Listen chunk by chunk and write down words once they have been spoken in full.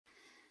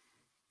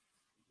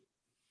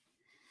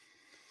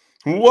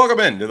Welcome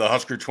into the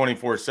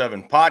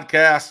Husker247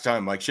 Podcast.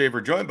 I'm Mike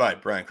Schaefer, joined by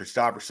Brian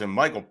Christopherson,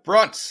 Michael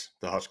Bruntz,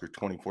 the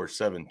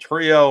Husker247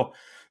 trio.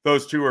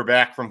 Those two are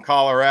back from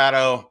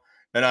Colorado,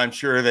 and I'm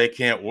sure they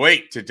can't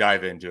wait to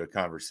dive into a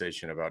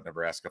conversation about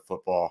Nebraska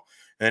football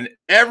and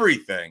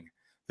everything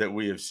that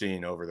we have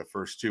seen over the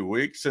first 2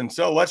 weeks. And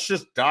so let's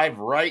just dive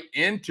right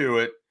into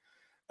it.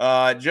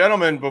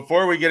 Gentlemen,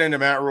 before we get into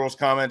Matt Rhule's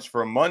comments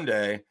from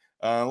Monday,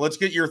 let's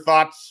get your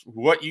thoughts,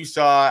 what you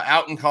saw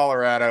out in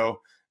Colorado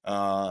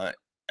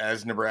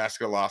as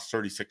Nebraska lost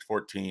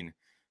 36-14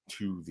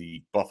 to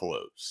the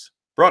Buffaloes.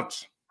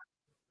 Brunt.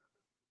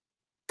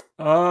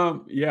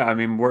 Yeah, I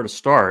mean, where to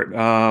start?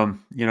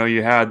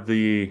 You had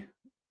the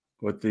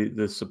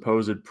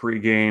supposed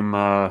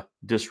pregame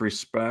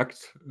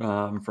disrespect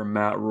from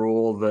Matt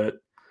Rhule that,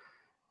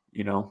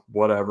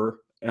 whatever.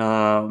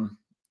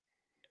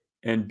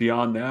 And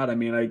beyond that, I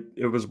mean,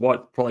 it was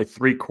probably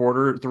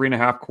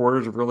 3.5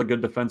 quarters of really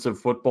good defensive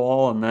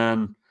football, and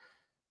then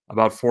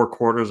about 4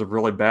 quarters of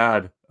really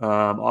bad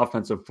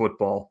offensive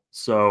football.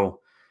 So,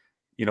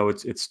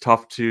 it's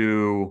tough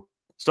to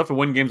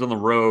win games on the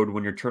road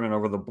when you're turning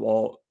over the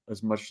ball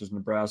as much as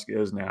Nebraska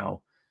is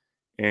now.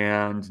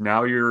 And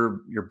now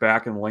you're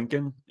back in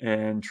Lincoln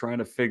and trying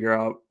to figure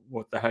out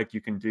what the heck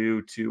you can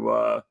do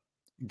to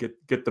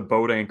get the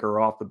boat anchor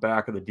off the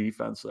back of the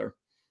defense there.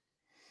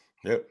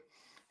 Yep.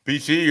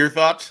 BC, your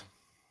thoughts?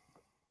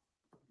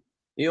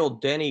 The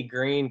old Denny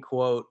Green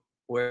quote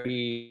where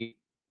he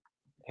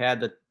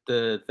had the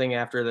thing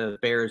after the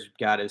Bears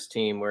got his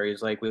team where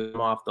he's like, we went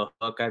off the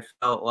hook. I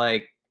felt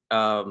like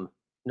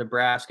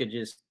Nebraska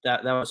just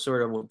that was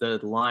sort of the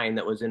line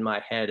that was in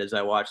my head as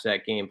I watched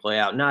that game play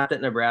out. Not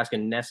that Nebraska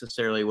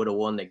necessarily would have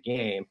won the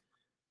game,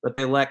 but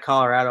they let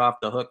Colorado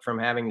off the hook from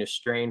having to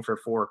strain for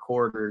 4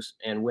 quarters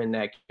and win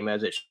that game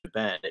as it should have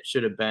been. It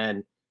should have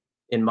been,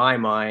 in my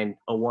mind,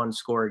 a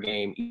 1-score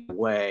game either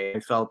way. I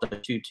felt the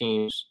two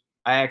teams,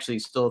 I actually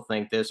still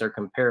think this, are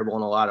comparable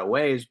in a lot of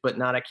ways, but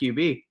not a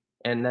QB.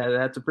 And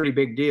that's a pretty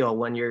big deal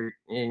when you're,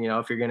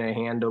 if you're going to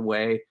hand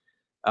away,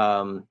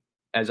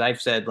 as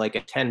I've said, like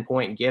a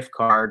 10-point gift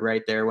card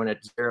right there when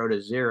it's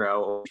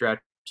 0-0, stretch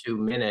 2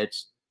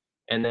 minutes,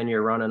 and then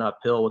you're running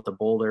uphill with the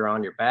Boulder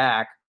on your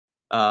back.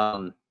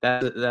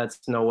 That's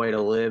no way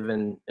to live.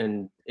 And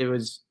it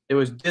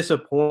was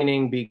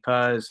disappointing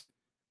because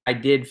I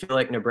did feel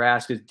like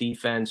Nebraska's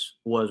defense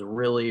was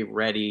really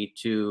ready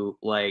to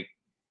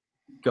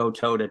go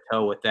toe to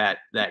toe with that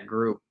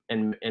group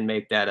and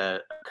make that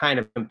a kind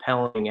of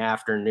compelling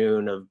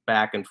afternoon of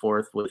back and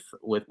forth with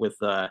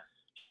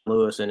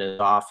Lewis and his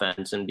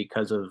offense. And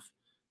because of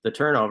the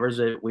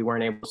turnovers, we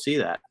weren't able to see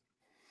that.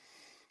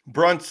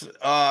 Brunt,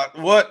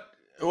 what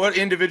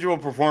individual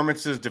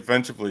performances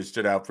defensively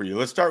stood out for you?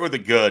 Let's start with the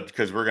good,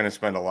 because we're going to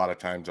spend a lot of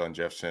times on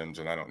Jeff Sims,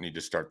 and I don't need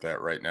to start that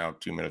right now,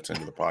 2 minutes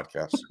into the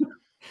podcast.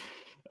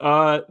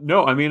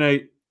 No, I mean,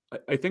 I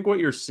think what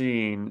you're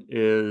seeing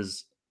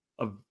is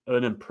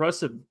an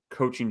impressive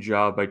coaching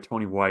job by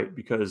Tony White,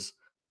 because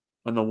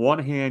on the one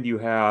hand, you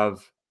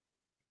have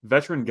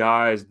veteran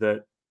guys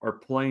that are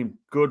playing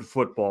good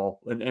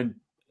football, and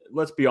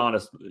let's be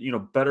honest,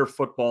 better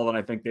football than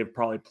I think they've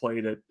probably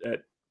played at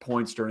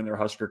points during their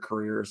Husker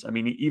careers. I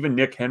mean, even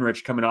Nick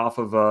Henrich coming off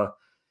of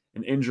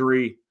an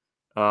injury,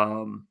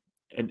 and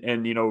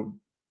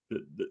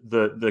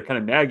the kind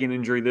of nagging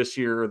injury this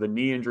year, or the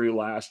knee injury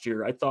last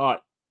year, I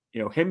thought,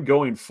 him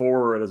going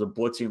forward as a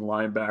blitzing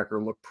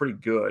linebacker looked pretty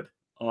good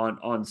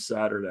on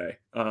Saturday.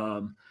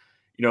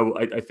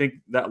 I think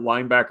that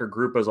linebacker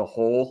group as a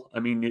whole, I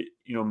mean,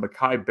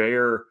 Mekhi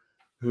Bear,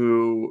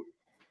 who,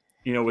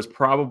 was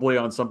probably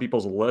on some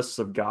people's lists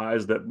of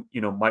guys that,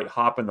 might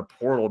hop in the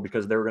portal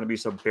because they were going to be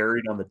so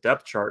buried on the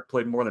depth chart,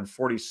 played more than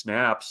 40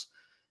 snaps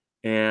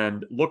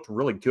and looked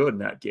really good in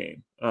that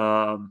game.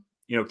 Cam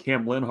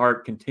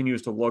Linhart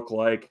continues to look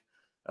like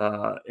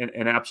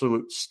an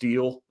absolute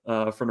steal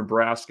for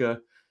Nebraska.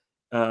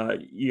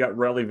 You got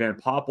Relly Van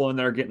Poppel in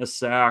there getting a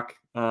sack.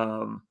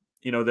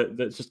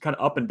 That's just kind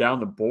of up and down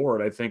the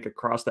board. I think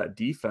across that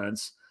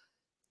defense,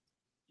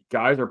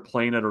 guys are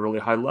playing at a really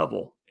high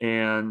level,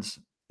 and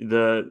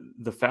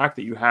the fact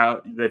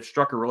that they've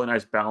struck a really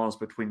nice balance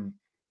between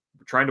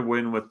trying to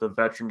win with the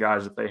veteran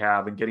guys that they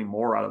have and getting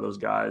more out of those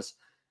guys,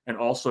 and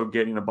also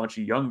getting a bunch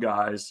of young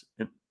guys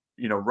and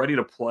ready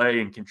to play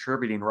and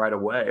contributing right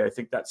away. I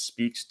think that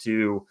speaks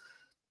to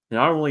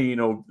not only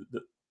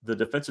the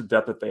defensive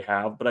depth that they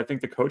have, but I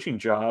think the coaching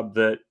job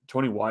that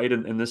Tony White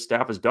and this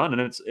staff has done.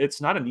 And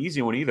it's not an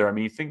easy one either. I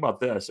mean, you think about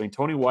this. I mean,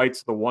 Tony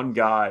White's the one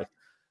guy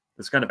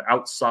that's kind of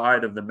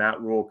outside of the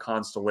Matt Rhule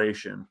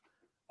constellation.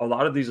 A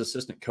lot of these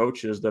assistant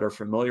coaches that are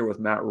familiar with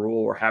Matt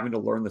Rhule are having to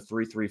learn the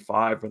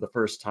 3-3-5 for the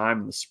first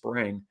time in the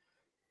spring.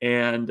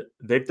 And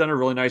they've done a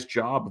really nice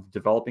job of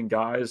developing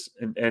guys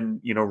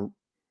and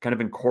kind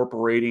of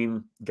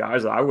incorporating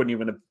guys that I wouldn't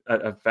even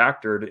have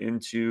factored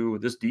into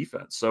this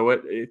defense.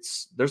 So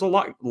there's a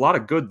lot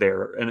of good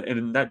there.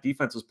 And that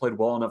defense has played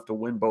well enough to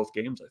win both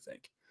games, I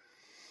think.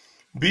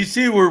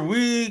 BC, were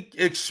we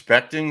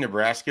expecting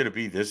Nebraska to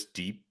be this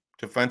deep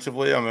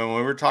defensively? I mean, when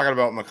we were talking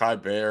about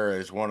Mekhi Bear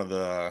as one of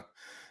the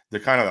the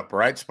kind of the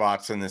bright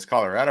spots in this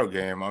Colorado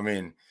game. I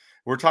mean,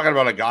 we're talking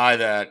about a guy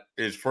that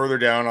is further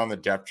down on the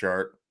depth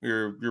chart.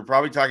 You're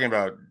probably talking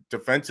about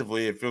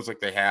defensively. It feels like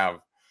they have,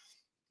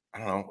 I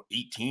don't know,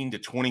 18 to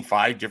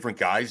 25 different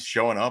guys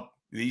showing up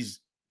these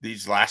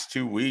last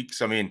 2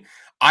 weeks. I mean,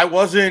 I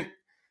wasn't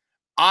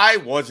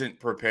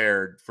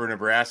prepared for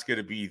Nebraska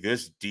to be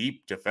this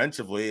deep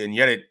defensively, and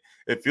yet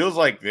it feels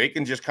like they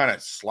can just kind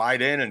of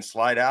slide in and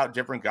slide out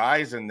different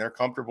guys, and they're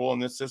comfortable in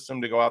this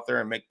system to go out there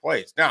and make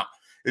plays. Now,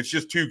 it's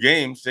just 2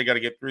 games. They got to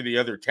get through the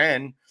other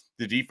 10.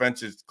 The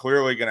defense is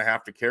clearly going to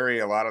have to carry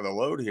a lot of the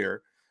load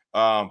here.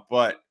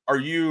 But were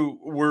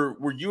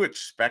you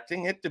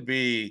expecting it to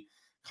be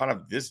kind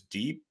of this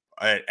deep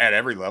at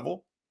every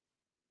level?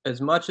 As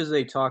much as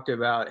they talked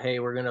about, hey,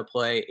 we're going to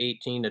play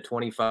 18 to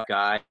 25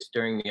 guys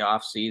during the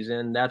off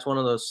season, that's one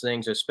of those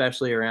things,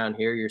 especially around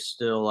here, you're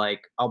still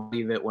like, I'll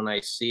believe it when I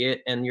see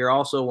it. And you're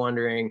also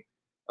wondering,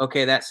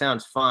 okay, that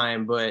sounds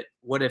fine, but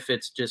what if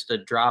it's just a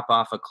drop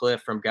off a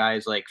cliff from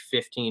guys like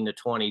 15 to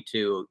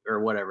 22 or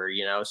whatever,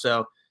 you know?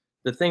 So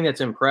the thing that's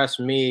impressed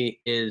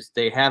me is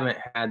they haven't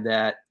had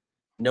that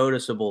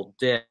noticeable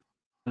dip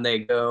when they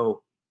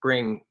go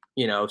bring,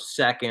 you know,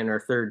 second or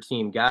third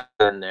team guys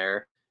in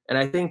there. And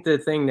I think the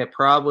thing that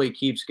probably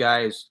keeps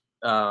guys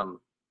kind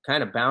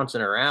of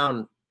bouncing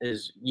around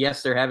is,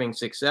 yes, they're having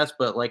success,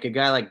 but like a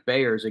guy like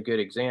Bayer is a good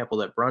example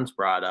that Brunt's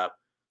brought up.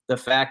 The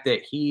fact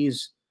that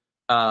he's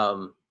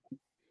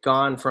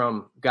gone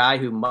from guy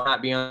who might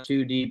not be on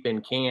too deep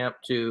in camp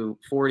to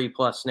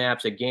 40-plus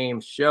snaps a game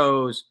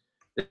shows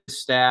the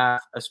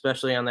staff,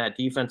 especially on that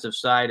defensive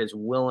side, is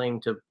willing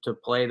to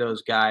play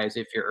those guys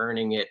if you're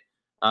earning it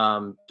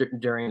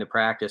during the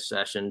practice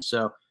session.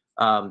 So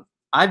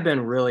I've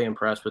been really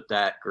impressed with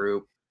that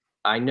group.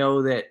 I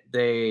know that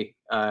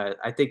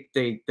I think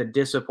the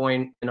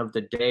disappointment of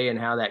the day and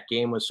how that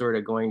game was sort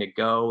of going to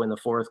go in the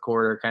fourth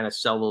quarter kind of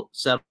settled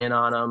in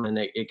on them, and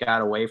it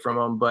got away from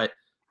them. But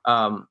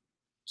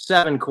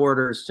 7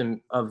 quarters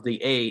of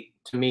the 8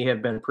 to me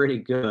have been pretty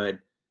good,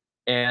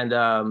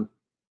 and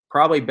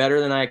probably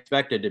better than I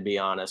expected, to be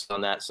honest,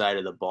 on that side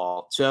of the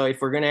ball. So if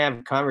we're going to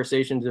have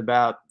conversations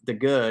about the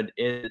good,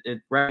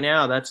 right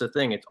now, that's the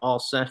thing. It's all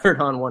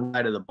centered on one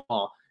side of the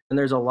ball. And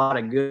there's a lot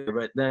of good,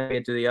 but then you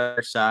get to the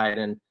other side,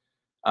 and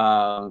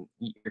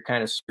you're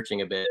kind of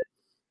searching a bit.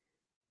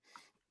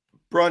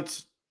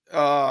 Brunt,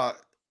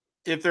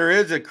 if there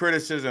is a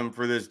criticism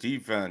for this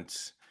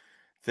defense,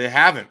 they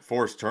haven't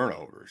forced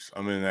turnovers.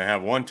 I mean, they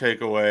have 1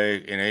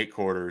 takeaway in 8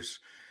 quarters.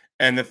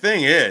 And the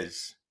thing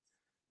is,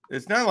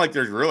 it's not like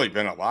there's really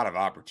been a lot of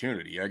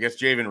opportunity. I guess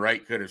Javen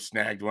Wright could have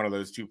snagged one of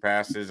those 2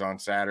 passes on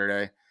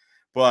Saturday.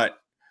 But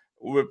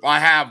I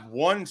have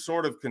one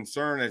sort of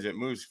concern as it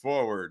moves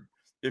forward.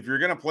 If you're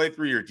going to play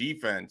through your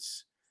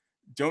defense,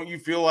 don't you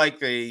feel like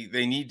they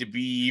need to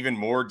be even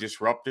more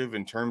disruptive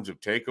in terms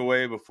of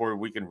takeaway before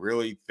we can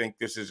really think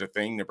this is a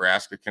thing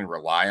Nebraska can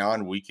rely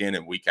on week in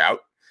and week out?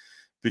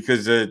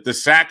 Because the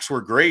sacks were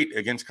great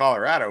against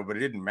Colorado, but it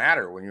didn't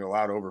matter when you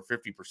allowed over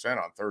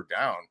 50% on third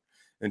down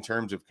in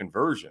terms of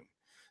conversion.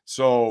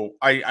 So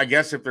I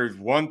guess if there's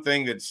one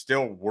thing that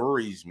still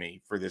worries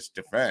me for this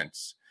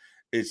defense,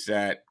 it's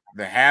that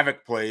the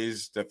havoc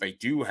plays that they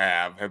do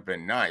have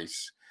been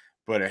nice,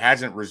 but it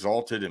hasn't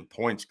resulted in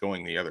points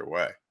going the other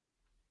way.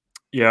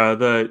 Yeah,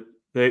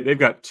 they've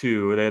got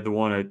 2. They had the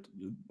one at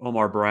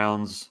Omar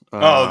Brown's.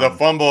 The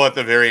fumble at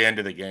the very end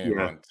of the game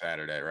on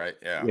Saturday, right?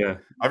 Yeah.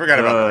 I forgot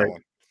about that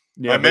one.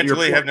 Yeah, I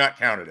mentally have not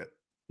counted it.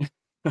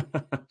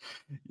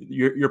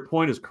 Your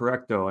point is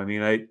correct, though. I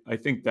mean, I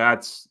think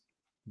that's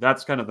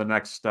kind of the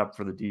next step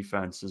for the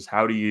defense is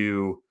how do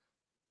you're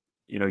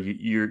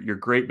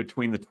great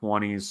between the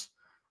 20s.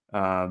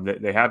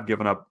 They have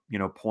given up,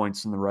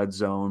 points in the red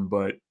zone,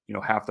 but,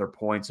 half their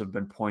points have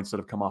been points that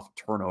have come off of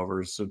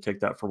turnovers. So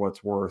take that for what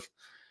it's worth.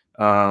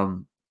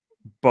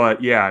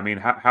 But yeah, I mean,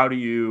 how do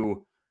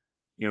you,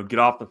 get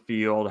off the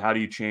field? How do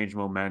you change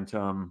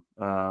momentum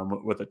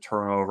with a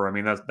turnover? I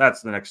mean,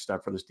 that's the next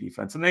step for this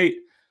defense. And I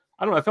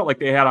don't know, I felt like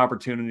they had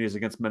opportunities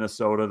against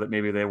Minnesota that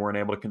maybe they weren't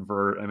able to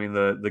convert. I mean,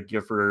 the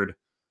Gifford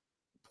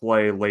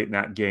play late in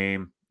that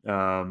game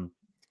kind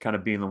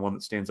of being the one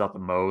that stands out the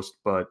most.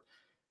 But,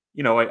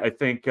 I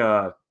think,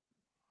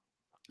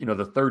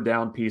 the third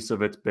down piece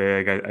of it's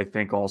big. I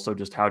think also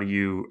just how do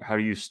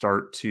you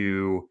start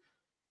to,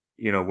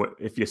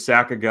 if you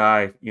sack a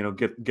guy,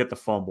 get the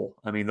fumble.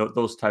 I mean,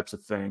 those types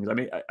of things. I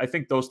mean, I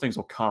think those things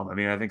will come. I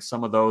mean, I think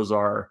some of those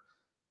are,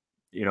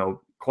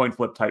 coin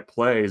flip type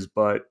plays,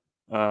 but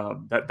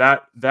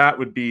that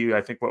would be,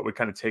 I think, what would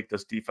kind of take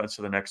this defense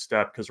to the next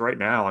step. Because right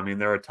now, I mean,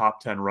 they're a top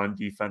 10 run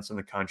defense in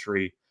the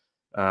country.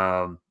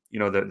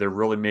 They're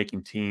really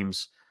making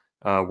teams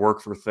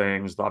work for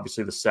things.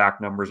 Obviously, the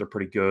sack numbers are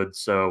pretty good.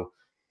 So,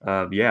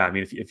 yeah, I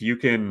mean, if you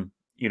can,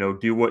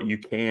 do what you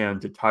can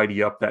to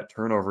tidy up that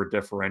turnover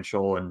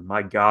differential, and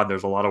my God,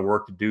 there's a lot of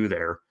work to do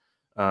there.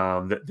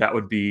 That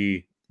would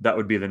be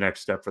the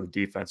next step for the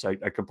defense. I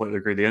completely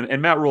agree.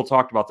 And Matt Rhule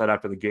talked about that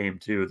after the game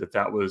too.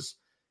 That was,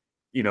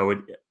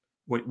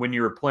 when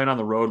you were playing on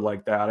the road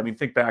like that, I mean,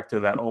 think back to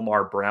that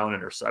Omar Brown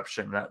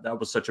interception. That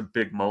was such a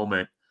big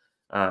moment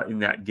in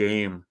that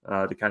game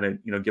to kind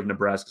of, give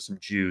Nebraska some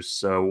juice.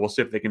 So we'll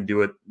see if they can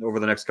do it over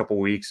the next couple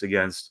of weeks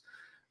against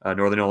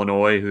Northern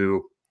Illinois,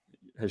 who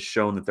has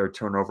shown that they're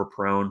turnover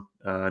prone,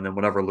 and then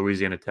whatever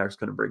Louisiana Tech's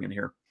going to bring in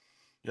here.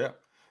 Yeah.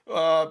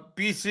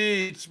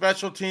 BC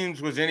special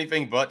teams was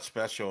anything but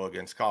special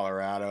against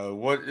Colorado.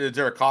 What is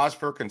there a cause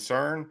for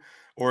concern,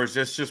 or is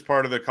this just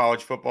part of the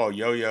college football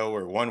yo-yo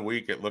where 1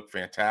 week it looked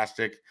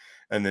fantastic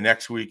and the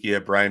next week you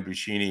have Brian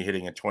Buschini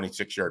hitting a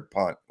 26-yard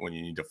punt when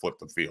you need to flip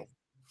the field?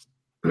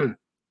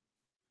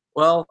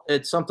 Well,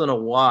 it's something to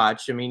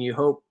watch. I mean, you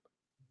hope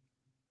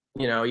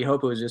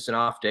it was just an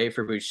off day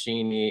for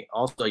Buschini.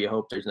 Also, you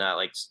hope there's not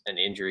like an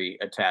injury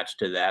attached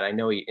to that. I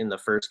know in the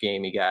first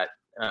game he got,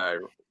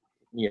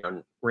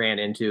 ran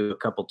into a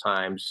couple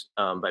times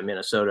by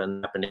Minnesota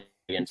and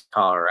against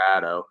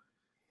Colorado.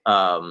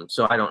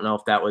 So I don't know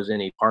if that was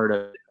any part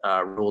of it.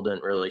 Rhule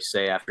didn't really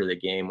say after the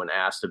game when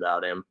asked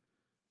about him.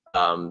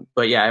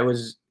 But yeah, it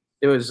was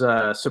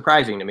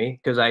surprising to me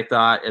because I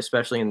thought,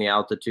 especially in the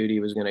altitude, he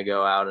was going to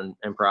go out and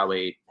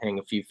probably hang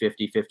a few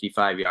 50,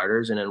 55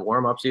 yarders. And in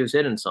warm-ups, he was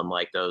hitting some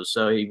like those.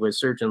 So he was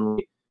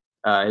certainly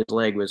his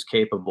leg was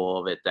capable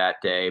of it that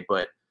day.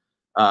 But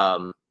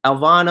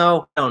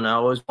Alvano, I don't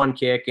know. It was one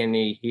kick and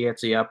he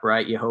hits the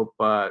upright. You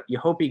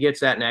hope he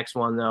gets that next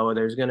one, though.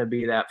 There's going to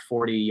be that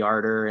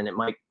 40-yarder, and it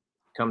might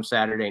come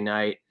Saturday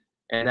night.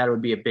 And that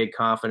would be a big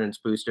confidence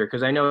booster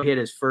because I know he hit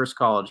his first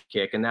college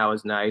kick, and that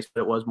was nice,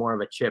 but it was more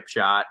of a chip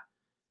shot.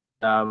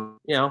 You're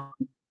going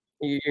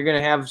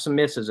to have some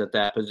misses at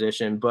that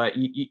position, but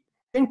you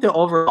think the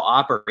overall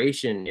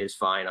operation is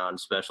fine on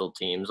special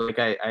teams. Like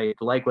I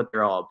like what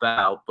they're all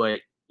about, but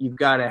you've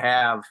got to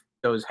have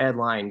those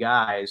headline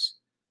guys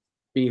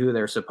be who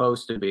they're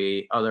supposed to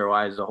be.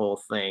 Otherwise, the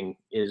whole thing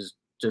is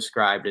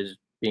described as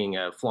being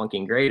a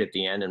flunking grade at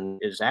the end and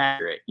is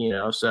accurate,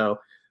 So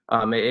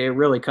it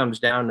really comes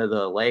down to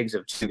the legs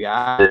of two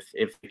guys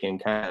if we can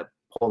kind of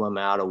pull them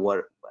out of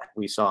what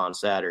we saw on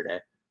Saturday.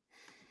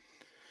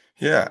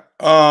 Yeah.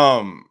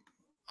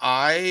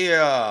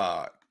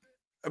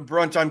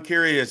 Brunt, I'm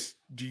curious,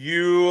 do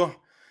you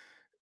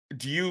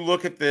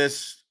look at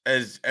this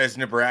as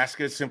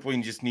Nebraska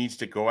simply just needs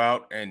to go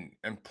out and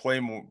play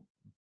more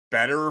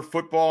better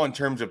football in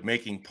terms of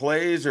making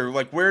plays, or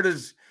like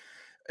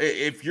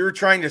if you're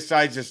trying to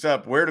size this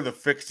up, where do the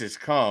fixes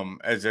come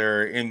as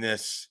they're in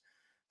this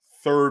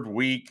third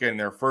week and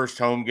their first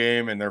home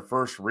game and their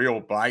first real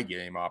bye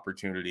game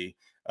opportunity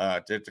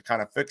to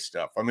kind of fix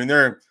stuff? I mean,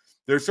 they're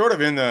sort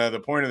of in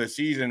the point of the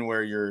season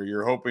where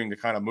you're hoping to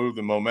kind of move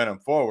the momentum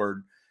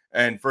forward.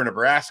 And for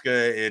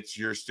Nebraska,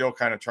 you're still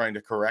kind of trying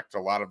to correct a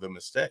lot of the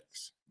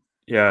mistakes.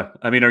 Yeah.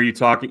 I mean, are you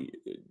talking –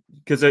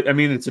 because, I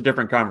mean, it's a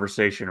different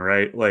conversation,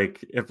 right?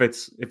 Like if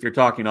you're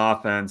talking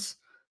offense,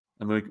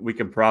 I mean, we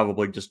can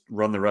probably just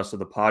run the rest of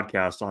the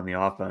podcast on the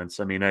offense.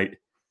 I mean, if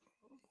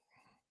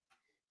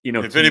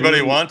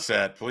anybody wants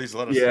that, please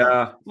let us know.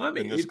 Yeah. Well, I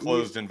mean, in this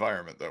closed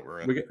environment that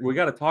we're in. We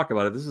got to talk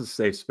about it. This is a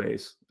safe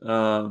space.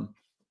 But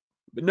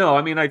no,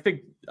 I mean, I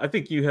think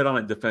you hit on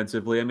it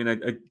defensively. I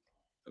mean,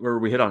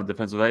 we hit on it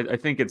defensively. I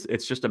think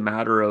it's just a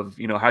matter of,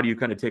 how do you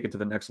kind of take it to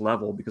the next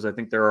level? Because I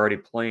think they're already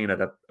playing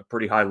at a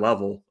pretty high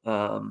level.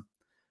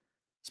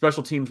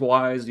 Special teams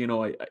wise,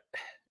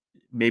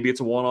 maybe it's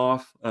a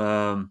one-off.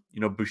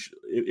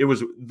 It was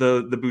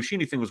the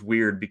Buschini thing was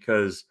weird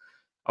because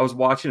I was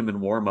watching him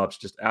in warm-ups,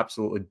 just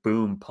absolutely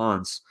boom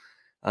punts.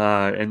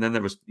 And then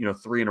there was,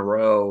 3 in a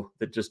row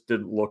that just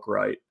didn't look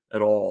right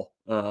at all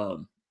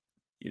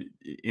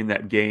in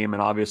that game,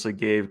 and obviously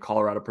gave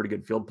Colorado pretty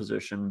good field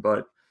position.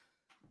 But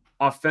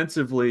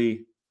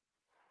offensively,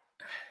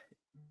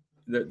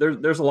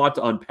 there's a lot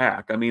to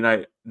unpack. I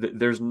mean,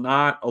 there's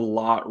not a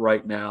lot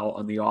right now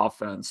on the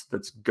offense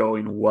that's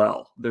going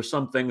well. There's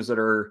some things that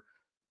are,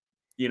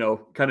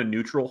 kind of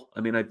neutral.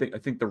 I mean, I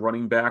think the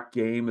running back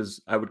game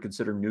I would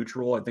consider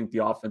neutral. I think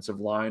the offensive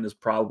line is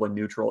probably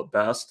neutral at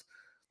best.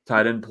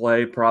 Tight end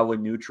play, probably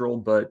neutral,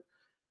 but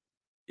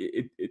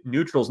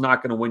neutral is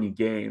not going to win you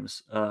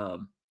games.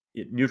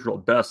 Neutral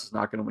at best is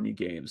not going to win you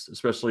games,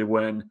 especially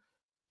when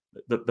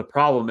the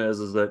problem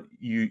is that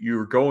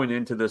you're going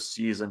into this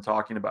season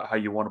talking about how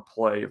you want to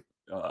play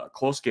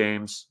close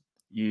games.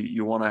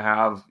 You want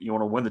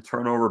to win the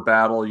turnover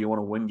battle. You want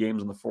to win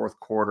games in the fourth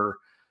quarter.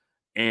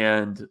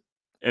 And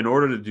in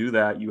order to do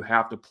that, you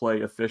have to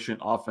play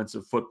efficient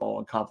offensive football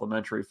and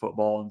complementary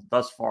football. And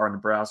thus far,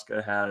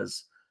 Nebraska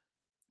has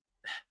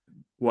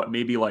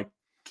maybe like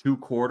 2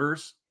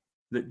 quarters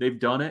that they've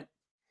done it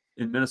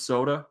in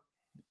Minnesota.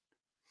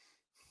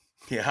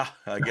 Yeah,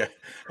 I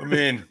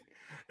mean,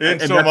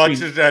 and so much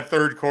as that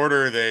third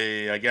quarter,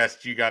 I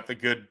guess you got the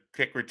good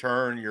kick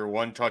return, your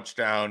 1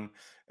 touchdown,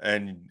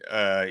 and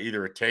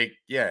either a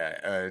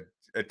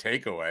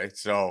takeaway.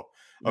 So,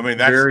 I mean,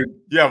 that's very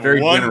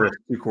generous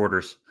 2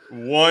 quarters.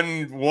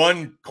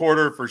 One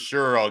quarter for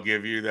sure, I'll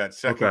give you. That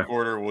second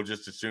quarter we'll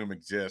just assume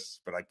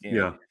exists, but I can't.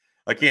 Yeah.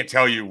 I can't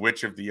tell you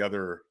which of the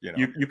other,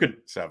 you could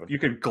 7. You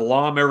could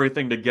glom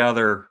everything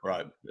together,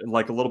 Right?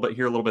 like a little bit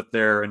here, a little bit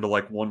there, into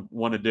like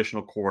one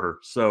additional quarter.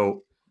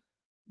 So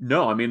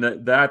no, I mean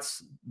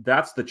that's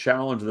the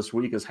challenge this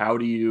week is how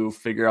do you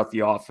figure out the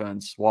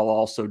offense while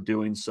also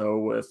doing so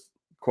with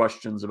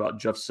questions about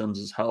Jeff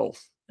Sims'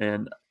 health.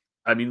 And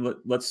I mean,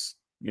 let's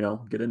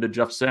get into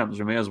Jeff Sims.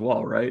 We may as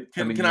well, right?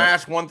 Can I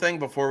ask one thing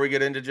before we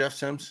get into Jeff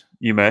Sims?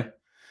 You may.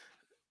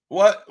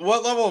 What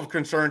level of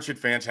concern should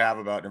fans have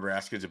about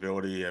Nebraska's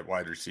ability at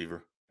wide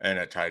receiver and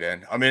at tight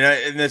end? I mean,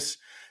 and this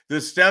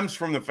stems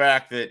from the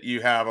fact that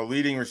you have a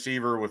leading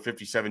receiver with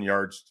 57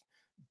 yards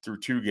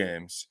through 2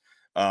 games.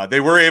 They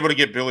were able to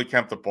get Billy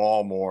Kemp the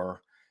ball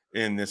more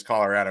in this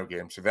Colorado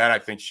game, so that I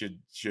think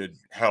should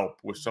help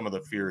with some of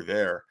the fear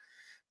there.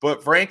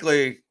 But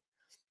frankly,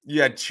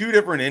 you had 2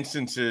 different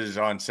instances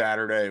on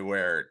Saturday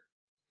where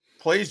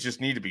plays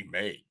just need to be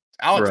made.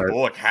 Alex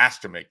Bullock has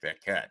to make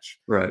that catch.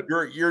 Right.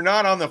 You're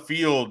not on the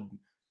field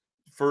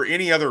for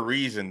any other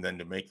reason than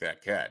to make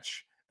that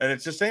catch. And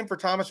it's the same for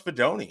Thomas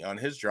Fedoni on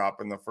his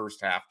drop in the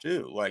first half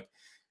too.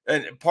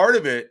 And part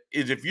of it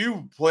is if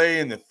you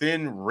play in the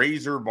thin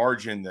razor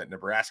margin that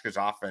Nebraska's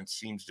offense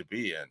seems to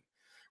be in,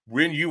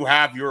 when you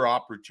have your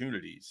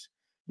opportunities,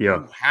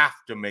 you have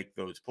to make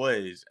those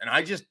plays. And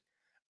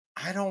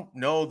I don't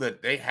know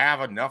that they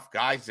have enough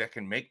guys that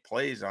can make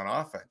plays on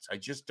offense. I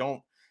just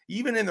don't.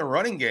 Even in the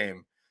running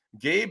game,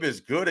 Gabe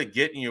is good at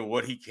getting you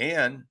what he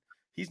can.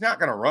 He's not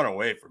going to run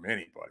away from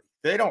anybody.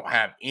 They don't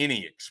have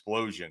any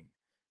explosion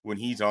when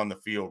he's on the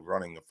field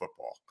running the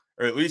football,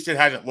 or at least it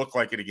hasn't looked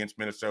like it against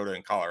Minnesota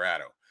and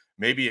Colorado.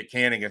 Maybe it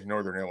can against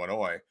Northern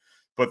Illinois,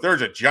 but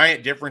there's a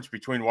giant difference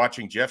between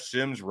watching Jeff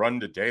Sims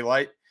run to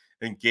daylight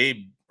and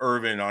Gabe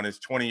Ervin on his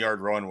 20-yard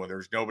run when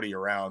there's nobody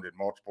around and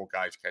multiple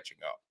guys catching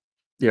up.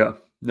 Yeah,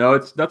 no,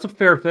 that's a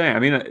fair thing. I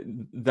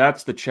mean,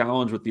 that's the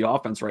challenge with the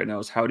offense right now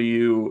is how do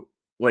you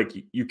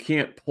you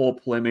can't pull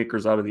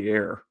playmakers out of the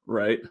air,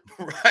 right?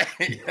 Right.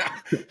 Yeah.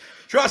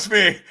 Trust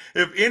me,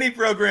 if any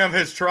program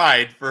has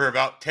tried for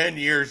about 10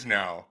 years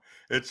now,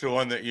 it's the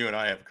one that you and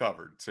I have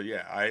covered. So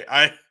yeah,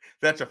 I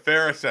that's a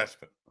fair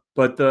assessment.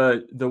 But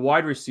the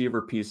wide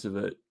receiver piece of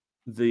it,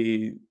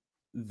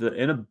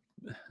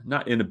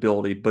 not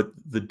inability, but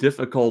the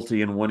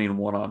difficulty in winning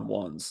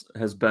one-on-ones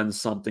has been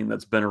something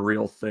that's been a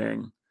real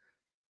thing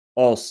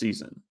all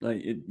season,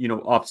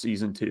 off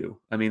season too.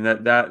 I mean,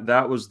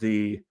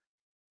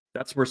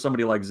 that's where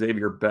somebody like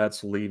Xavier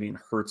Betts leaving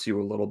hurts you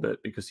a little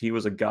bit because he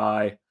was a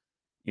guy,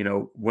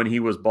 when he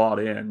was bought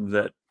in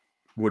that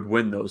would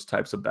win those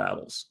types of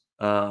battles.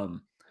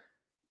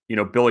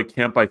 Billy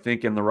Kemp, I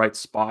think in the right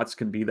spots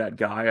can be that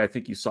guy. I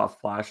think you saw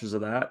flashes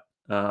of that.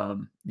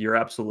 You're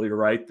absolutely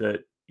right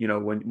that,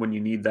 when you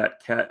need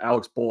that catch,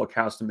 Alex Bullock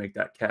has to make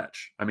that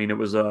catch. I mean, it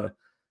was a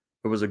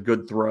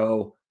good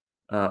throw.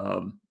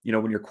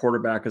 When your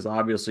quarterback is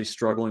obviously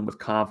struggling with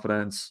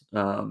confidence,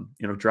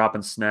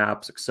 dropping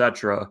snaps,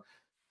 etc.,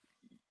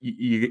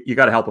 you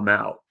got to help him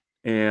out.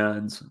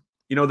 And,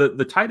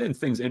 the tight end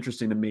thing's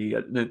interesting to me,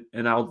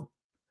 and I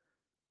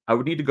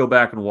would need to go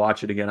back and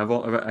watch it again.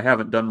 I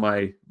haven't done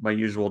my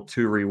usual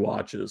 2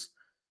 rewatches,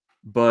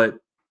 but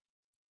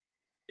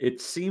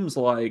it seems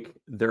like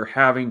they're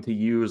having to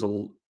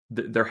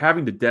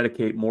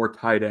dedicate more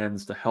tight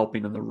ends to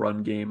helping in the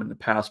run game and the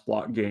pass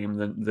block game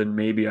than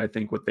maybe I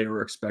think what they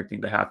were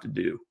expecting to have to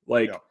do.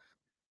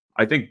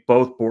 I think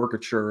both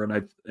Borkature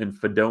and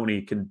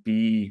Fedoni can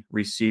be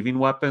receiving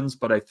weapons,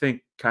 but I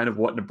think kind of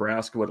what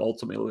Nebraska would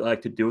ultimately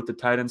like to do with the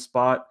tight end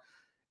spot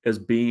is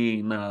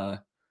being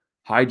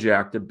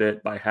hijacked a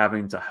bit by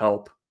having to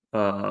help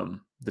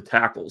the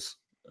tackles,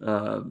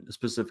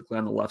 specifically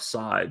on the left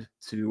side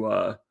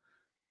to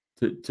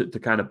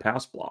kind of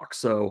pass block.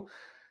 So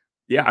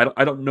yeah,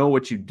 I don't know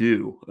what you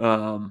do.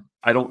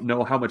 I don't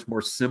know how much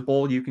more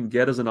simple you can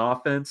get as an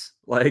offense.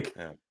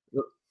 When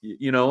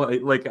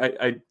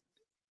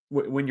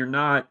you're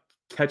not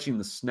catching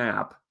the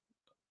snap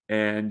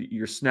and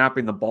you're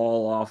snapping the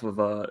ball off of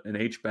an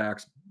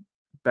H-back's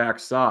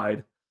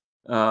backside,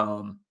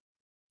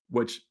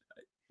 which,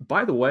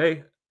 by the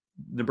way,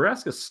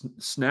 Nebraska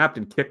snapped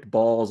and kicked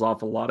balls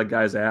off a lot of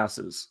guys'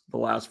 asses the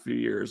last few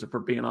years, if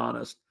we're being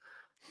honest.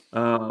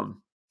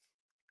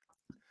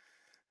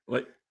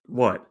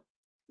 What?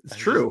 It's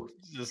true.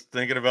 Just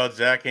thinking about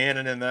Zach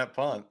Hannon and that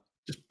punt.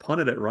 Just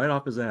punted it right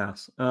off his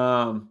ass.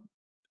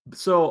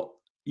 So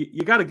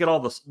you got to get all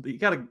this. You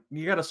got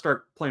to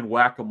start playing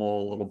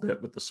whack-a-mole a little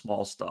bit with the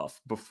small stuff.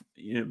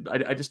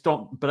 I just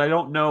don't. But I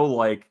don't know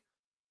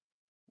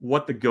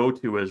what the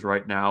go-to is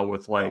right now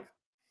with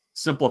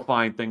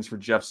simplifying things for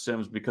Jeff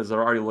Sims because it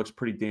already looks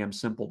pretty damn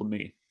simple to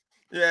me.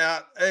 Yeah,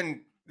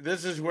 and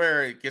this is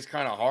where it gets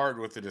kind of hard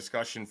with the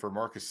discussion for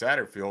Marcus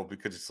Satterfield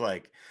because it's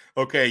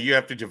okay, you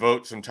have to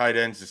devote some tight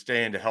ends to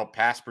stay in to help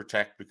pass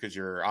protect because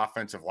your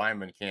offensive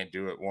lineman can't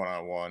do it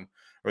one-on-one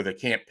or they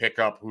can't pick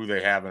up who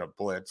they have in a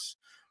blitz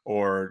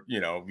or,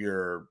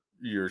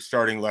 your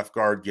starting left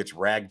guard gets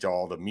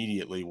ragdolled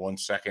immediately 1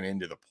 second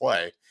into the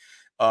play.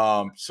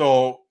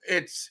 So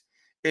it's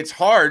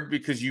hard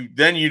because you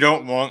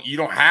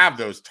don't have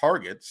those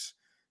targets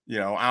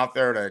out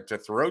there to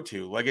throw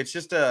to. Like, it's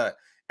just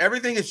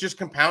everything is just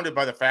compounded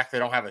by the fact they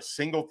don't have a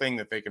single thing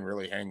that they can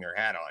really hang their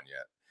hat on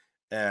yet.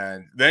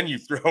 And then you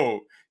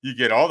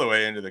get all the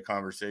way into the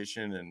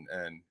conversation,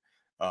 and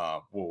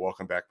we'll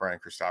welcome back Brian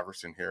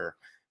Christopherson here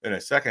in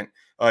a second.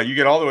 You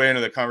get all the way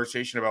into the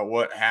conversation about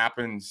what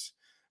happens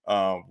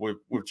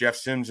with Jeff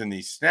Sims and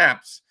these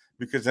snaps,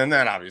 because then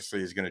that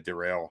obviously is going to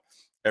derail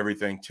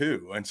everything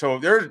too. And so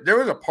there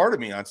was a part of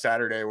me on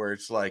Saturday where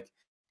it's like,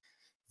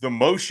 the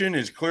motion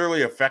is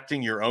clearly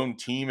affecting your own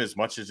team as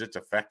much as it's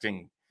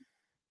affecting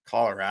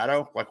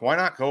Colorado. Like, why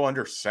not go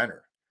under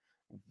center?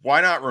 Why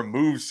not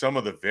remove some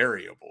of the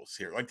variables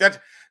here? Like, that's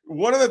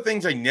one of the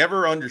things I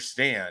never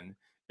understand.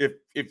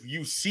 If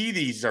you see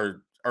these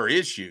are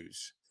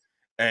issues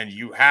and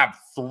you have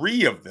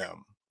 3 of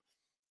them,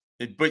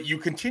 but you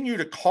continue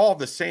to call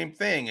the same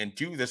thing and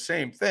do the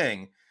same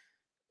thing,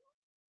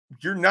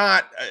 you're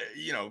not,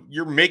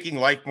 you're making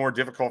life more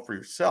difficult for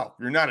yourself.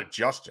 You're not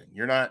adjusting.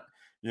 You're not,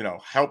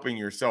 helping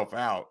yourself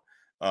out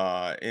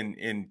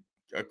in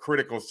a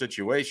critical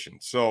situation.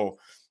 So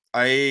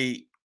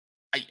I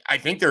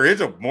think there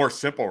is a more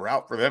simple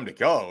route for them to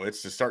go.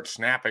 It's to start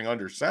snapping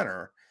under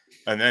center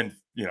and then,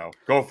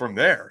 go from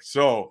there.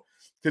 So,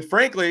 because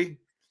frankly,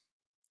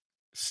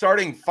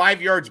 starting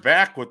 5 yards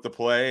back with the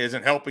play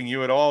isn't helping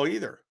you at all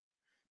either.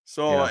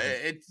 So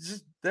it's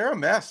just, they're a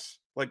mess.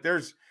 Like,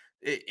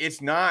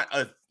 it's not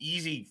an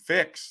easy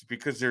fix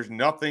because there's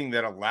nothing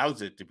that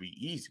allows it to be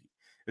easy.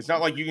 It's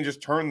not like you can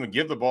just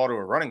give the ball to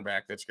a running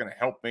back that's going to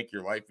help make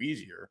your life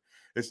easier.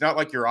 It's not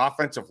like your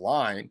offensive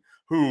line,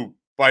 who,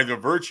 by the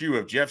virtue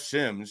of Jeff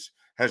Sims,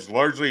 has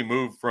largely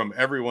moved from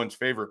everyone's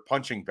favorite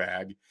punching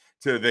bag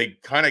to they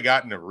kind of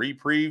gotten a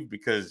reprieve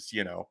because,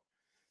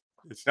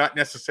 it's not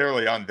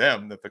necessarily on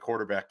them that the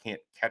quarterback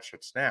can't catch a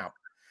snap.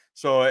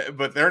 So,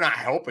 but they're not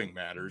helping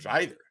matters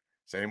either.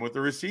 Same with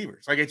the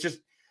receivers. Like, it's just,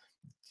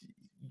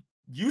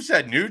 you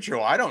said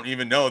neutral. I don't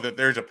even know that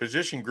there's a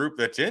position group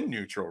that's in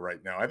neutral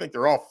right now. I think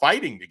they're all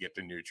fighting to get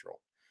to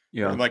neutral.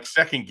 Yeah. They're in like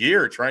second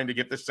gear trying to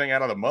get this thing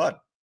out of the mud.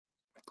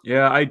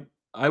 Yeah,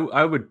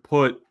 I would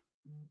put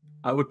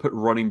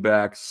running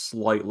back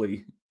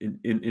slightly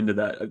into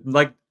that.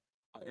 Like,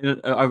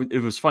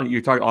 it was funny.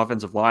 You're talking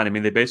offensive line. I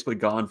mean, they basically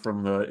gone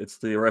from it's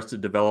the Arrested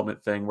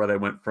Development thing where they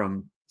went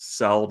from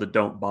sell to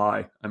don't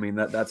buy. I mean,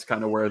 that's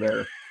kind of where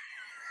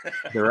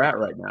they're at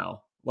right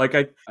now. Like,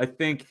 I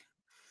think,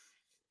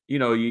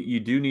 you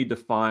do need to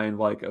find,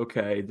 like,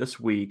 okay, this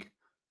week,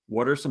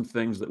 what are some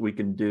things that we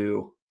can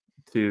do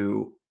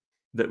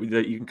that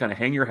you can kind of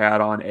hang your hat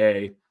on,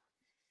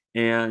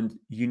 and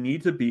you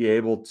need to be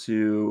able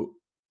to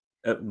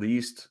at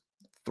least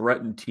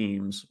threaten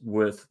teams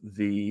with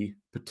the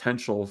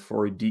potential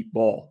for a deep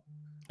ball.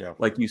 Yeah.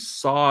 Like, you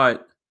saw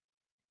it,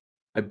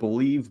 I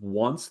believe,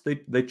 once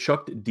they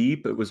chucked it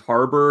deep. It was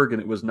Harburg,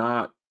 and it was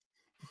not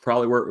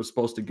probably where it was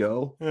supposed to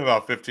go.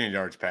 About 15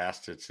 yards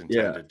past its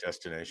intended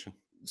destination.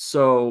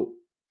 So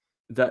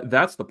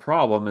that's the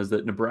problem, is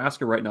that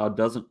Nebraska right now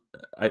doesn't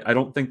 – I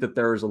don't think that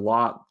there's a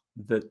lot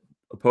that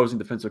opposing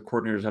defensive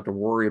coordinators have to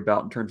worry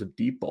about in terms of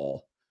deep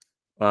ball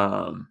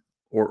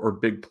or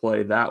big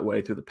play that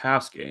way through the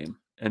pass game.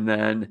 And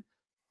then,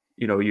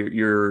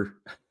 you're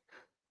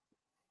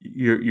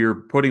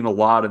putting a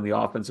lot in the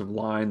offensive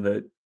line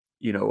that,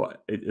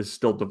 it is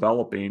still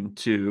developing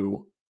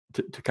to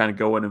kind of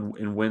go in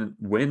and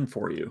win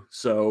for you.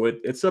 So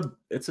it's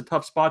a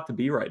tough spot to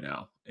be right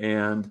now.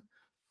 And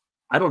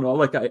I don't know,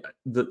 like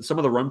some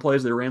of the run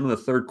plays they ran in the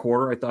third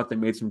quarter, I thought they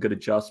made some good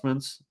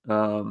adjustments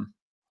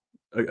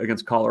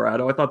against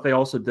Colorado. I thought they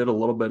also did a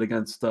little bit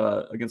against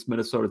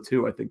Minnesota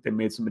too. I think they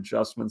made some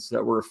adjustments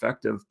that were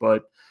effective,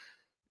 but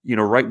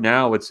right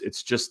now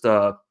it's just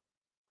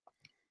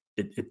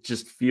it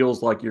just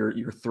feels like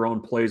you're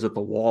throwing plays at the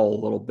wall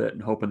a little bit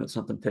and hoping that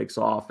something takes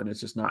off, and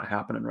it's just not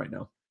happening right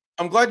now.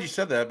 I'm glad you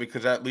said that,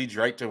 because that leads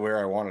right to where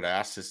I wanted to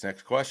ask this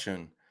next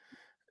question.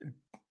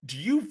 Do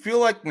you feel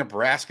like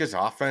Nebraska's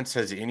offense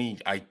has any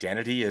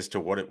identity as to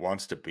what it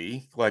wants to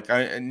be? Like,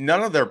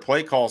 none of their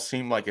play calls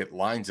seem like it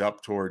lines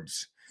up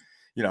towards,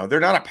 they're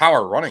not a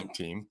power running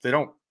team.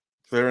 They're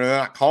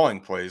not calling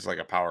plays like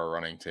a power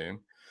running team.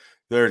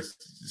 They're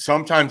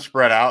sometimes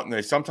spread out, and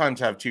they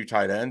sometimes have 2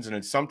 tight ends, and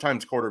it's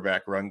sometimes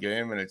quarterback run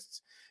game. And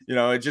it's,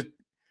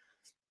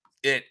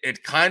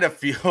 it kind of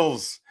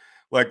feels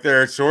like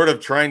they're sort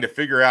of trying to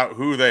figure out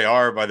who they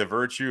are by the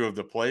virtue of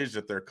the plays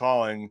that they're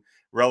calling,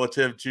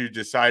 relative to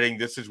deciding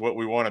this is what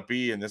we want to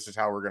be and this is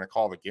how we're going to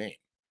call the game.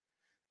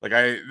 Like,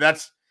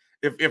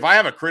 if I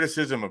have a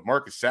criticism of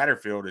Marcus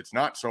Satterfield, it's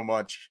not so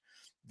much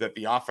that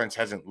the offense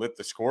hasn't lit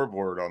the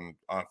scoreboard on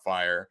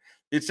fire.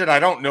 It's that I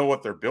don't know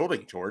what they're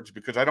building towards,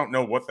 because I don't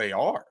know what they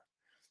are.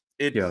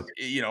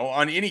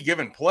 On any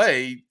given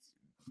play,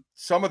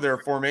 some of their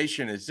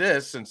formation is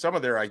this and some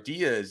of their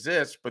idea is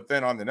this, but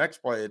then on the next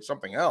play, it's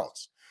something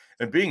else.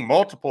 And being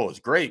multiple is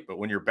great, but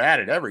when you're bad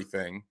at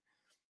everything,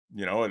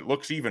 it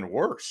looks even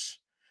worse.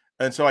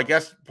 And so I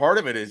guess part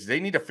of it is they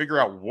need to figure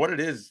out what it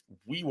is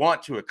we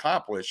want to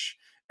accomplish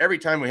every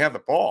time we have the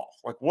ball.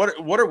 Like,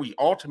 what are we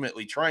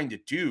ultimately trying to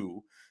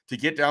do to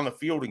get down the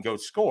field and go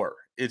score?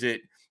 Is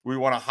it we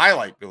want to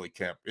highlight Billy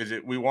Kemp? Is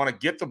it we want to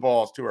get the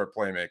balls to our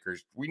playmakers?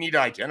 We need to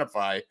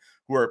identify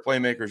who our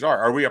playmakers are.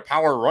 Are we a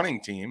power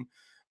running team?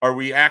 Are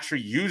we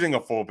actually using a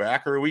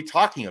fullback, or are we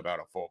talking about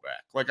a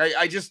fullback? Like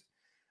I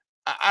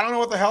don't know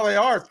what the hell they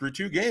are through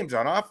 2 games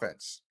on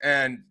offense.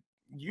 And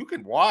you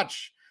can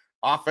watch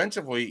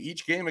offensively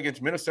each game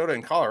against Minnesota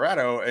and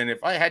Colorado. And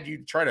if I had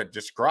you try to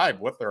describe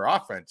what their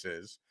offense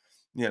is,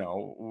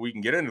 we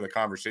can get into the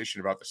conversation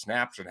about the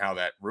snaps and how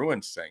that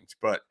ruins things.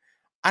 But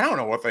I don't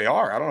know what they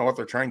are. I don't know what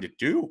they're trying to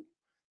do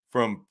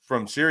from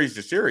series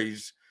to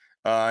series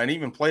and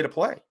even play to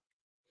play.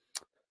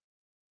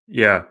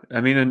 Yeah.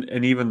 I mean,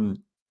 and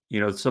even,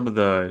 some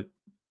of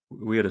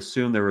we had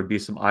assumed there would be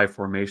some I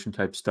formation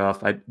type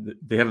stuff.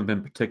 They haven't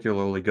been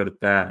particularly good at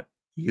that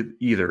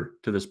either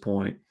to this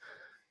point.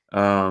 They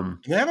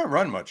haven't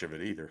run much of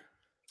it either.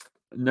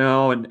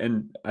 No,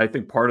 and I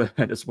think part of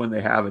that is when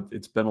they have it,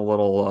 it's been a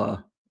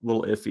little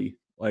iffy.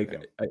 Like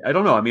yeah. I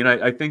don't know. I mean,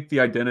 I think the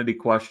identity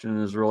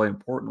question is a really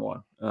important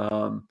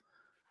one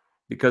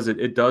because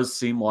it does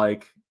seem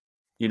like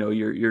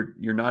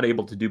you're not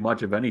able to do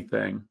much of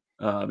anything.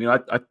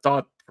 I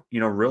thought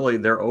really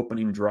their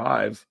opening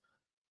drive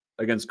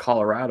against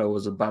Colorado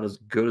was about as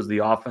good as the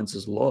offense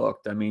has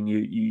looked. I mean,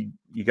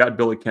 you got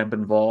Billy Kemp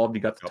involved,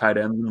 you got the tight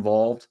ends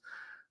involved,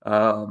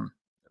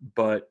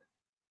 but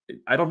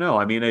I don't know.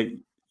 I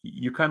mean,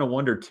 you kind of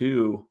wonder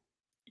too,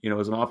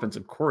 as an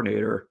offensive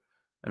coordinator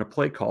and a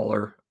play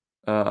caller,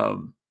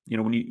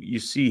 when you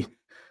see,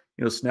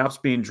 snaps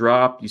being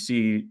dropped, you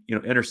see,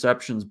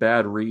 interceptions,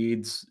 bad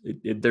reads.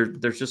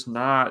 There's just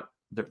not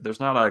there's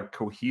not a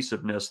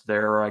cohesiveness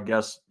there. I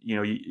guess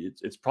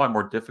it's probably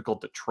more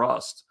difficult to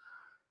trust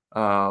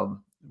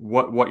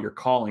what you're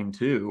calling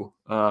too,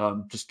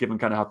 just given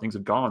kind of how things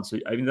have gone. So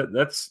I mean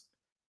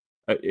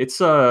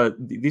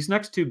these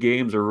next 2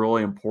 games are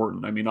really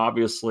important. I mean,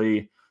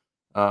 obviously,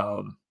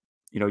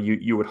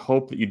 you would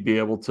hope that you'd be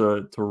able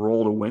to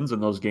roll to wins in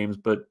those games,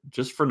 but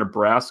just for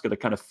Nebraska to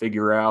kind of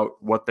figure out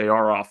what they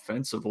are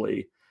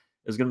offensively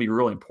is going to be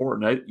really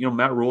important.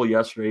 Matt Rhule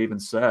yesterday even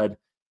said,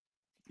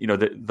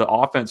 that the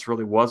offense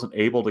really wasn't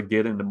able to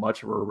get into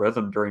much of a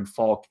rhythm during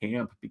fall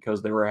camp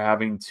because they were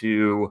having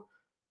to.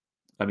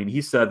 I mean,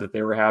 he said that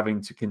they were having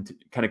to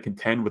kind of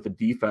contend with a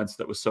defense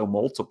that was so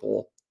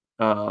multiple.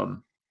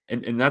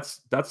 And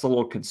that's a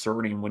little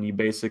concerning when you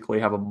basically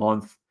have a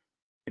month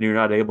and you're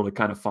not able to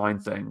kind of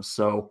find things.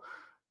 So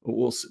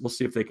we'll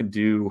see if they can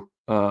do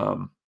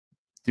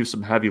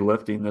some heavy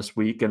lifting this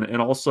week.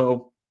 And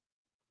also,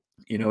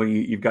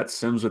 you've got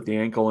Sims with the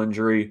ankle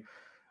injury.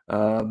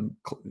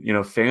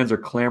 Fans are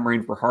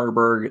clamoring for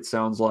Harburg. It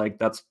sounds like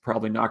that's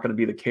probably not going to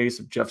be the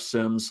case if Jeff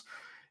Sims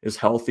is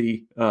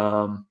healthy.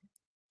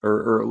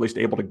 Or at least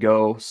able to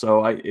go.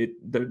 So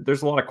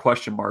there's a lot of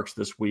question marks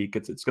this week.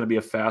 It's going to be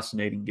a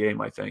fascinating game,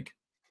 I think.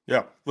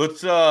 Yeah,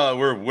 let's.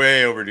 We're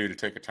way overdue to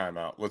take a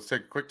timeout. Let's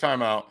take a quick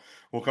timeout.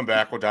 We'll come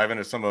back. We'll dive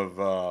into some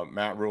of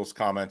Matt Rhule's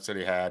comments that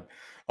he had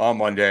on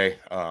Monday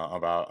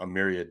about a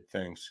myriad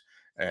things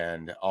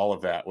and all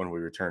of that when we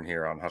return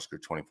here on Husker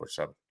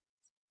 24/7.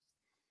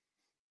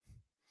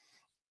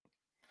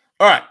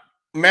 All right.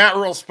 Matt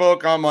Rhule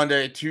spoke on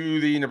Monday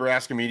to the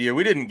Nebraska media.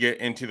 We didn't get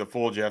into the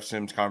full Jeff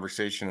Sims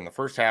conversation in the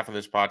first half of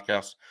this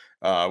podcast.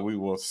 We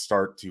will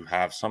start to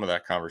have some of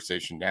that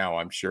conversation now,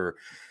 I'm sure.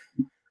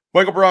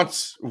 Michael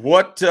Bruntz,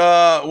 what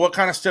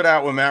kind of stood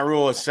out when Matt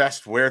Rhule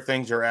assessed where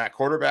things are at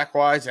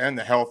quarterback-wise and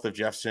the health of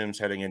Jeff Sims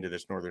heading into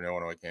this Northern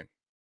Illinois game?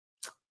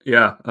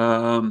 Yeah.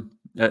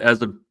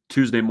 As of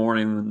Tuesday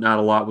morning, not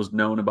a lot was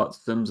known about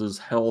Sims's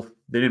health.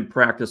 They didn't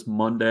practice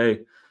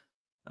Monday.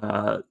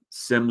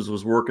 Sims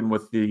was working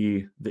with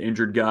the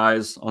injured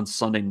guys on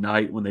Sunday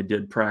night when they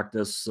did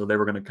practice, so they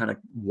were going to kind of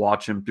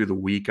watch him through the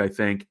week, I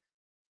think.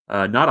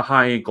 Not a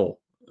high ankle,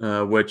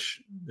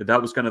 which that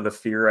was kind of the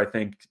fear, I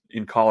think,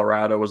 in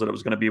Colorado, was that it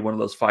was going to be one of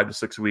those 5 to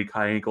 6 week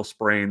high ankle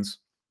sprains.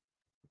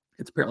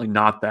 It's apparently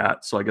not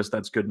that, so I guess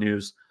that's good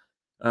news.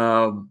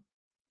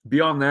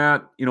 Beyond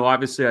that,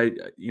 obviously,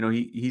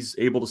 he's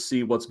able to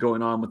see what's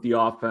going on with the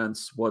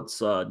offense,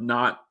 what's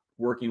not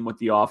working with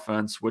the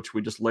offense, which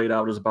we just laid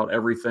out as about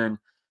everything,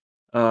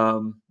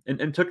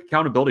 and took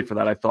accountability for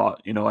that. I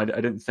thought, I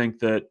didn't think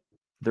that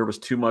there was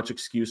too much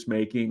excuse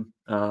making.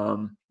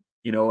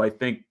 I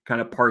think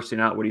kind of parsing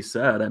out what he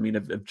said. I mean,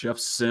 if Jeff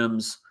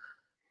Sims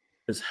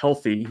is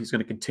healthy, he's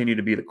going to continue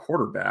to be the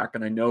quarterback.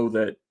 And I know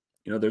that,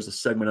 there's a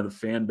segment of the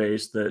fan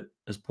base that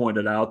has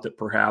pointed out that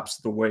perhaps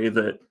the way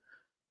that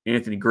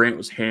Anthony Grant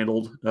was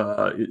handled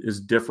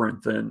is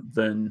different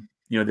than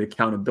the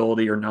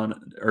accountability or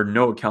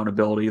no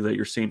accountability that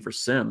you're seeing for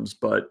Sims.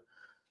 But,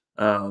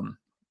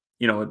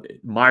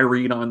 my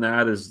read on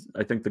that is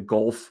I think the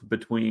gulf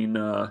between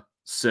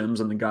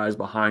Sims and the guys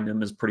behind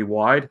him is pretty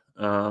wide.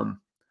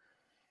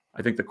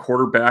 I think the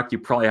quarterback, you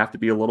probably have to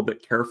be a little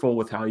bit careful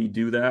with how you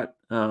do that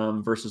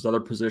versus other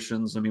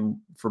positions. I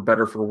mean, for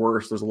better, for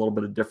worse, there's a little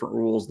bit of different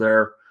rules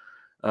there.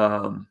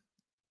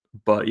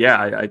 But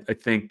yeah, I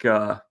think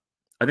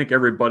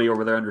everybody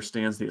over there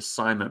understands the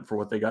assignment for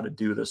what they got to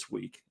do this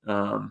week.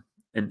 And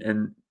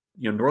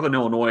Northern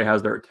Illinois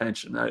has their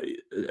attention.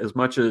 As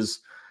much as,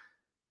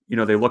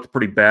 they looked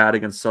pretty bad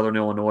against Southern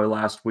Illinois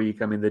last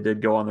week. I mean, they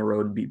did go on the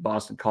road and beat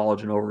Boston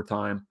College in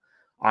overtime.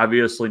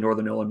 Obviously,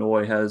 Northern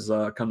Illinois has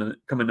come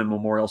into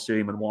Memorial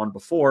Stadium and won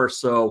before,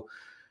 so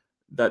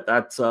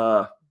that's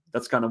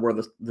kind of where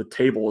the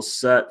table is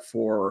set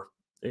for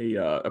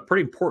a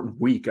pretty important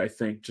week, I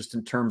think, just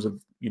in terms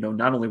of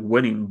not only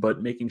winning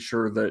but making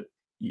sure that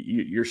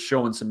you're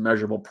showing some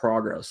measurable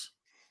progress.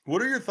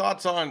 What are your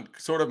thoughts on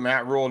sort of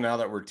Matt Rhule now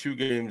that we're 2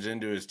 games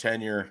into his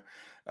tenure?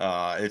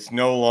 It's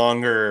no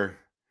longer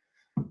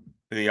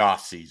the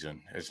off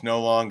season. It's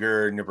no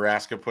longer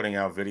Nebraska putting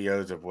out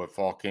videos of what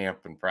fall camp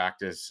and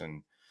practice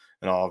and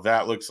all of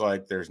that looks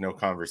like. There's no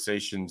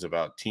conversations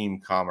about team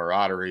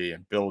camaraderie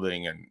and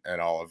building and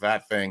all of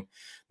that thing.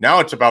 Now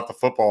it's about the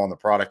football and the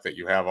product that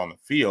you have on the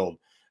field.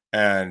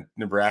 And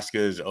Nebraska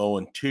is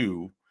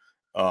 0-2.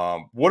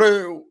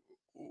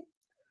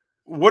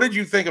 What did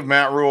you think of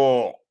Matt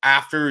Rhule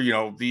after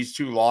these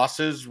 2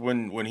 losses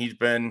when he's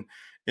been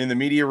in the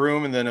media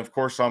room, and then of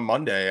course on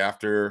Monday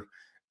after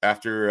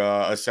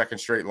a second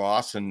straight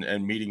loss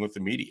and meeting with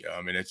the media?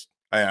 I mean,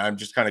 I'm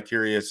just kind of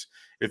curious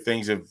if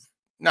things have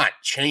not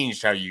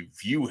changed how you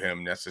view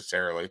him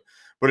necessarily,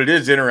 but it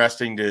is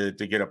interesting to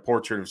get a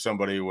portrait of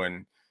somebody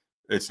when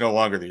it's no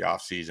longer the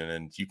off season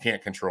and you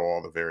can't control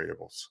all the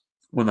variables.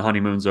 When the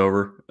honeymoon's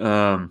over.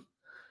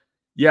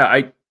 Yeah,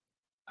 I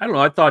don't know.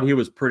 I thought he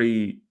was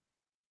pretty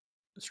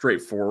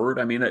straightforward.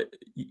 I mean,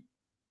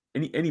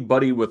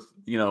 anybody with,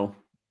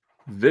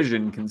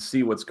 vision can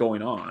see what's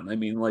going on. I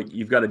mean, like,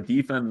 you've got a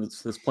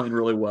defense that's playing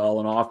really well,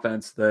 an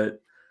offense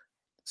that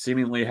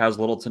seemingly has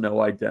little to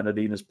no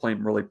identity and is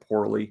playing really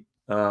poorly.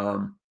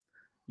 I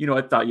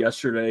thought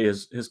yesterday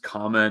his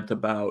comment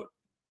about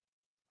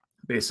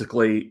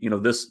basically,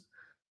 this,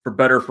 for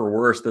better for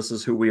worse, this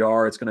is who we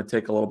are. It's going to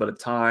take a little bit of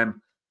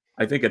time.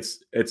 I think it's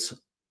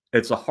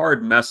a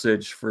hard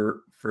message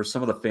for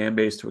some of the fan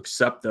base to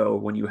accept, though,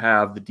 when you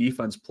have the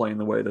defense playing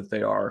the way that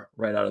they are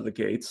right out of the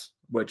gates,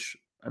 which,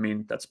 I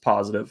mean, that's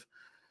positive.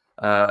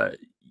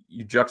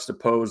 You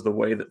juxtapose the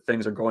way that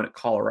things are going at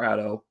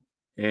Colorado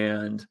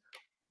and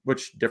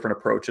which different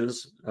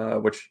approaches,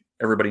 which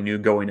everybody knew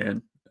going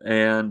in.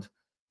 And,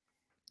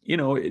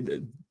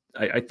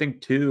 I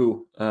think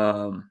too,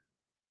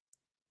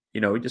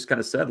 he just kind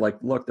of said, like,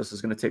 look, this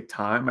is going to take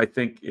time. I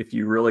think if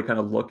you really kind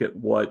of look at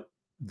what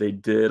they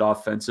did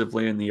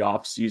offensively in the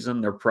off season,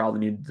 there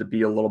probably needed to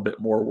be a little bit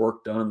more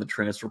work done in the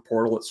transfer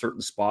portal at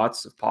certain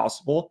spots if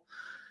possible.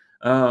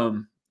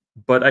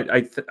 But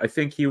I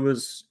think he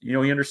was, he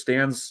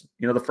understands,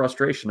 the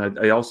frustration.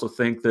 I also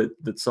think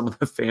that some of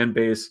the fan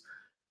base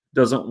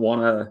doesn't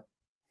want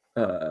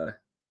to,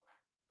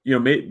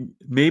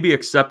 maybe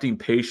accepting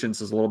patience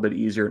is a little bit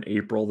easier in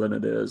April than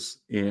it is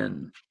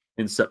in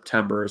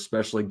September,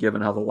 especially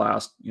given how the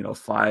last,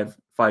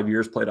 5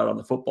 years played out on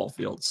the football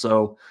field.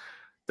 So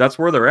that's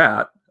where they're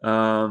at.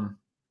 And,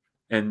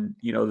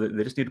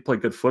 they just need to play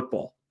good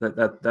football.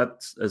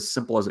 That's as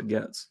simple as it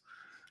gets.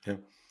 Yeah.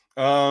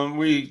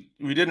 We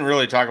didn't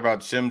really talk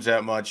about Sims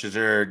that much.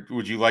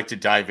 Would you like to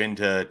dive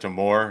into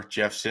more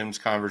Jeff Sims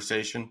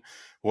conversation?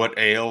 What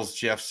ails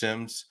Jeff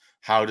Sims?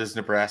 How does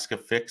Nebraska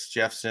fix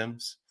Jeff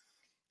Sims,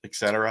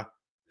 etc.?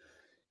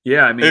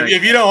 Yeah, I mean,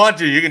 if you don't want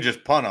to, you can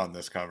just punt on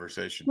this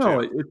conversation.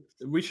 No,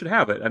 we should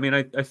have it. I mean,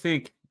 I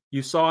think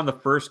you saw in the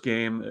first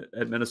game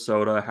at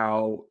Minnesota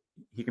how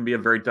he can be a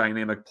very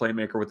dynamic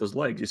playmaker with his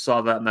legs. You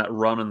saw that in that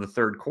run in the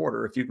third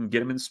quarter. If you can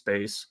get him in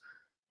space,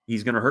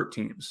 he's going to hurt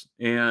teams.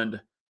 And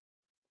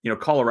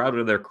Colorado,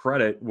 to their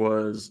credit,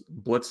 was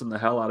blitzing the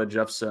hell out of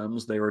Jeff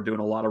Sims. They were doing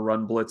a lot of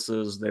run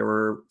blitzes. They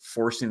were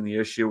forcing the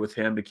issue with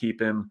him to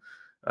keep him,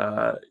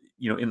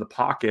 in the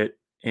pocket.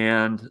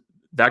 And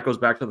that goes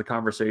back to the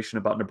conversation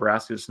about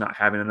Nebraska just not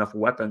having enough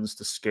weapons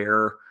to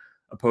scare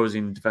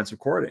opposing defensive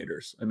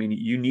coordinators. I mean,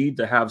 you need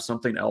to have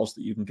something else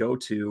that you can go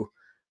to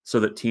so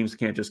that teams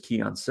can't just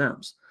key on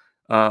Sims.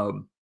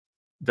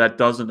 That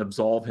doesn't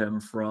absolve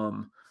him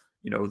from,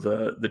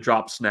 the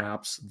drop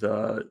snaps,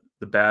 the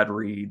bad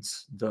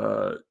reads,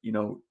 the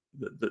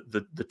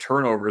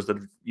turnovers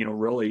that,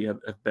 really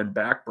have been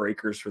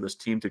backbreakers for this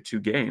team through 2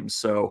 games.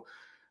 So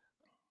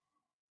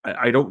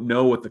I don't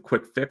know what the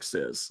quick fix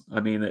is. I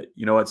mean,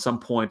 at some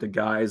point the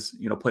guys,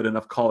 played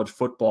enough college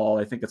football.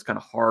 I think it's kind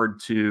of hard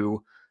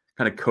to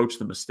kind of coach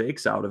the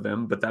mistakes out of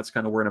him, but that's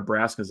kind of where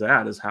Nebraska's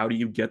at, is how do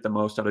you get the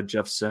most out of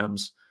Jeff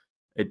Sims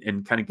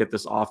and kind of get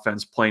this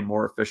offense playing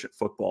more efficient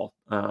football?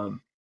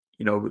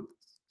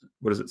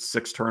 What is it?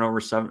 6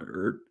 turnovers, 7,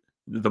 or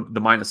the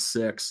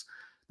 -6.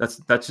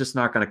 That's just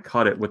not going to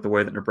cut it with the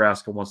way that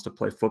Nebraska wants to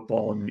play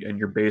football. And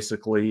you're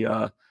basically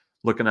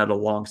looking at a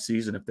long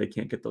season if they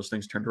can't get those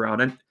things turned around.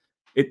 And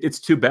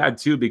it's too bad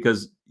too,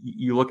 because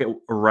you look at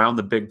around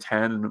the Big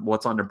Ten and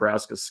what's on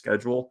Nebraska's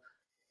schedule.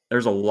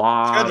 There's a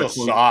lot of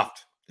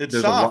soft.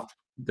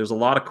 There's a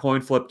lot of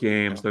coin flip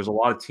games. Yeah. There's a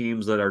lot of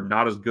teams that are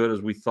not as good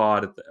as we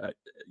thought at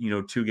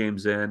 2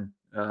 games in.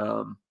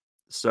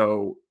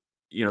 So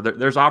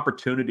there's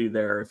opportunity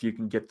there if you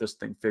can get this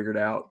thing figured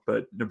out.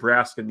 But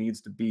Nebraska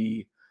needs to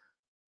be,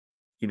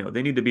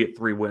 they need to be at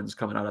 3 wins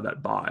coming out of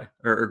that bye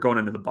or going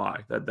into the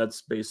bye.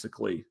 That's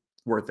basically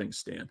where things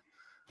stand.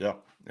 Yeah.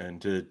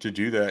 And to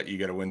do that, you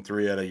got to win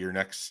 3 out of your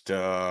next,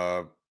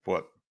 4?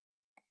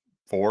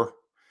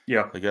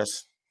 Yeah. I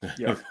guess.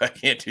 Yeah. I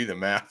can't do the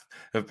math,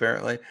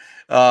 apparently.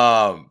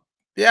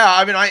 Yeah,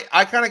 I mean,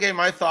 I kind of gave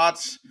my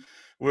thoughts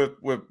with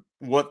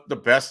what the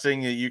best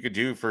thing that you could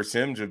do for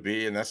Sims would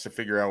be, and that's to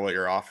figure out what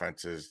your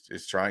offense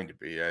is trying to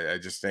be. I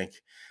just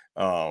think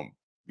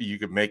you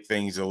could make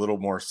things a little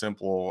more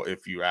simple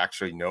if you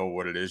actually know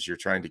what it is you're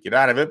trying to get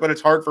out of it. But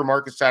it's hard for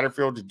Marcus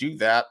Satterfield to do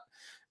that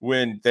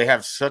when they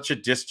have such a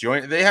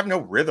disjoint. They have no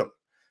rhythm.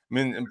 I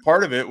mean, and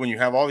part of it, when you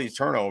have all these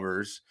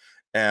turnovers,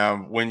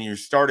 when you're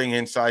starting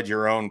inside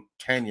your own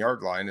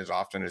 10-yard line, as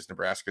often as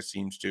Nebraska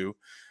seems to,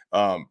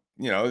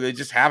 they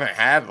just haven't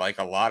had like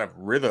a lot of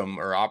rhythm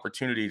or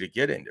opportunity to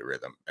get into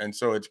rhythm. And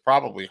so it's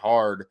probably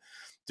hard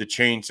to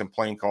change some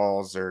playing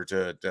calls or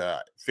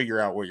to figure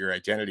out what your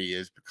identity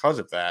is because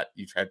of that.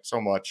 You've had so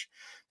much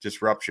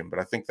disruption, but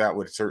I think that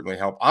would certainly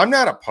help. I'm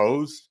not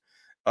opposed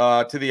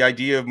to the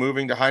idea of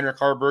moving to Heinrich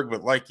Harburg,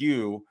 but like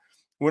you,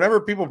 whenever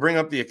people bring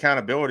up the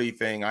accountability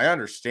thing, I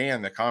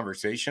understand the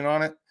conversation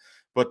on it.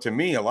 But to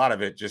me, a lot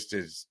of it just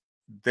is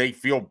they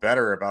feel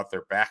better about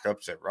their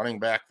backups at running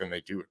back than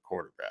they do at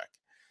quarterback.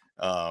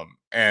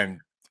 And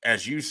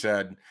as you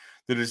said,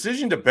 the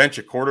decision to bench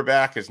a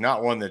quarterback is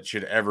not one that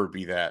should ever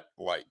be that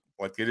light.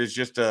 Like it is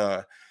just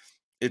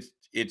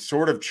it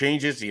sort of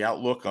changes the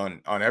outlook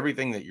on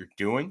everything that you're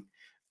doing.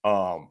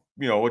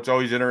 What's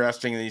always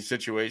interesting in these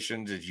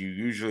situations is you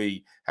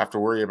usually have to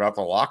worry about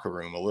the locker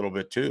room a little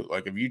bit too.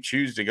 Like if you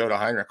choose to go to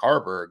Heinrich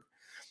Harburg,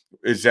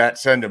 is that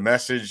send a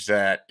message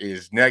that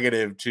is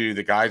negative to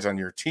the guys on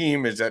your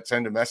team? Is that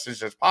send a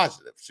message that's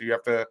positive? So you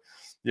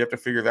have to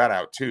figure that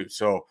out too.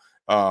 So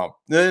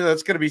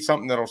that's going to be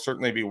something that'll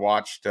certainly be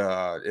watched.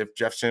 If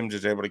Jeff Sims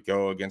is able to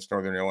go against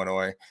Northern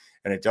Illinois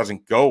and it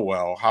doesn't go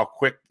well, how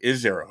quick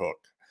is there a hook?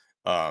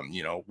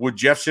 Would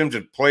Jeff Sims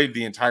have played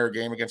the entire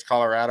game against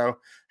Colorado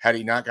had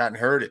he not gotten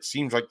hurt? It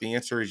seems like the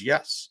answer is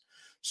yes.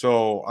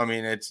 So, I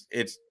mean, it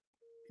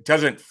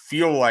doesn't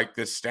feel like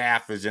the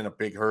staff is in a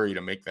big hurry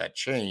to make that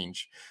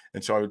change.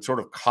 And so I would sort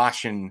of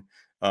caution,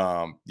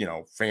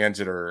 fans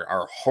that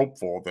are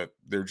hopeful that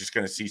they're just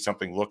going to see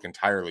something look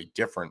entirely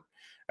different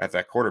at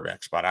that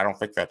quarterback spot. I don't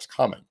think that's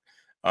coming.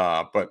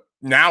 But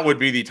now would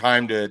be the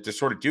time to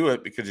sort of do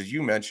it because, as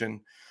you mentioned,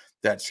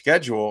 that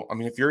schedule, I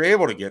mean, if you're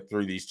able to get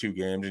through these 2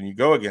 games and you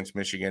go against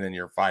Michigan and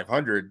you're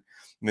 500,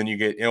 and then you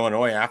get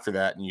Illinois after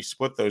that and you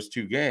split those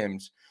 2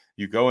 games,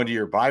 you go into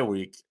your bye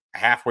week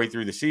halfway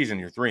through the season,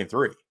 you're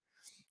 3-3. If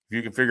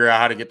you can figure out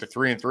how to get to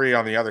 3-3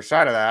 on the other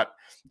side of that,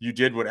 you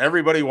did what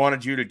everybody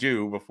wanted you to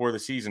do before the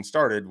season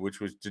started, which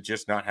was to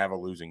just not have a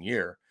losing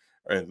year,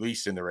 or at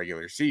least in the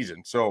regular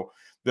season. So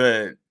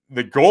the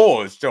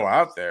goal is still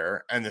out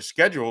there, and the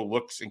schedule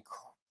looks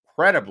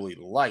incredibly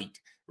light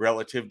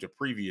relative to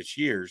previous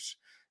years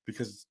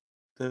because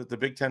the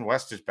Big Ten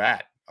West is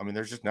bad. I mean,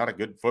 there's just not a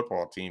good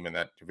football team in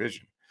that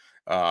division.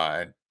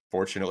 And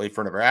fortunately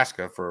for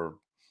Nebraska, for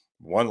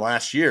one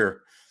last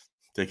year,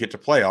 they get to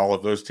play all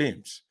of those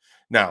teams.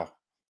 Now,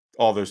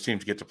 all those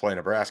teams get to play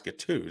Nebraska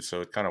too,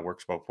 so it kind of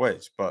works both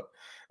ways. But,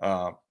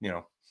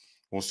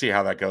 we'll see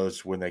how that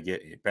goes when they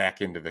get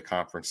back into the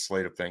conference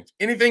slate of things.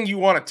 Anything you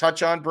want to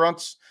touch on,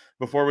 Brunts,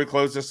 before we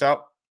close this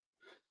out?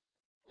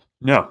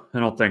 No, I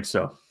don't think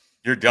so.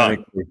 You're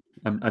done.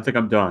 I think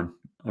I'm done.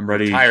 I'm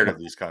ready. I'm tired of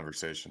these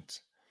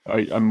conversations.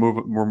 I'm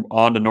moving. We're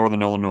on to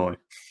Northern Illinois.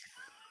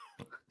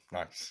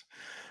 Nice.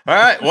 All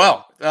right.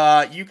 Well,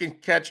 you can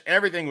catch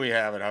everything we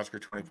have at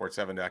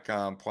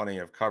Husker247.com. Plenty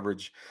of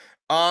coverage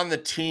on the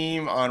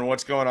team, on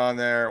what's going on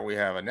there. We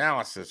have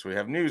analysis. We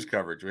have news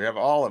coverage. We have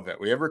all of it.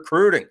 We have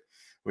recruiting.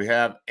 We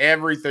have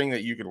everything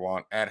that you could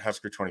want at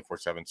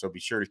Husker247. So be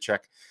sure to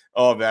check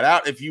all of that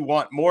out. If you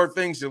want more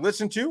things to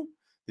listen to,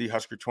 the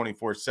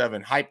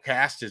Husker247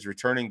 Hypecast is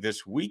returning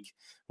this week.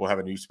 We'll have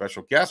a new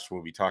special guest.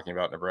 We'll be talking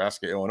about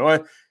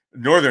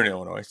Northern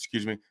Illinois,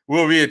 excuse me.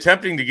 We'll be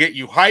attempting to get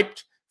you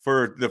hyped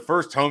for the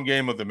first home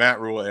game of the Matt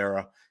Rhule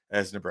era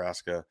as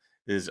Nebraska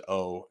is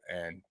 0-2.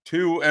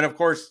 And of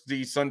course,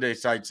 the Sunday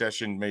side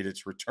session made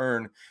its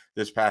return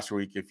this past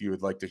week. If you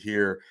would like to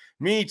hear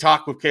me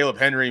talk with Caleb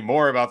Henry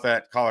more about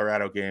that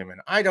Colorado game,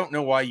 and I don't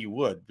know why you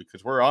would,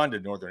 because we're on to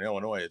Northern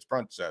Illinois, as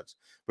Brunt says.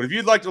 But if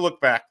you'd like to look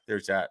back,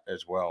 there's that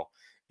as well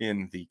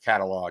in the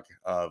catalog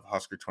of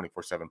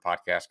Husker247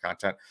 podcast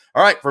content.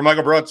 All right, for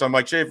Michael Brunts, I'm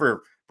Mike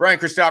Schaefer. Brian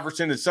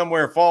Christopherson is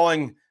somewhere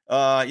falling,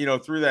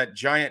 through that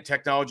giant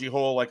technology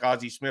hole like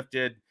Ozzie Smith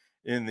did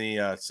in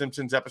the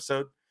Simpsons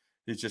episode.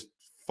 He's just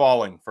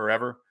falling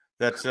forever.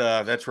 That's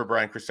where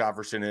Brian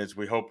Christopherson is.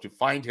 We hope to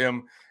find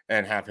him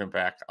and have him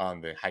back on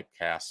the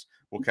Hypecast.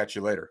 We'll catch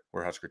you later.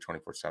 We're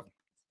Husker247.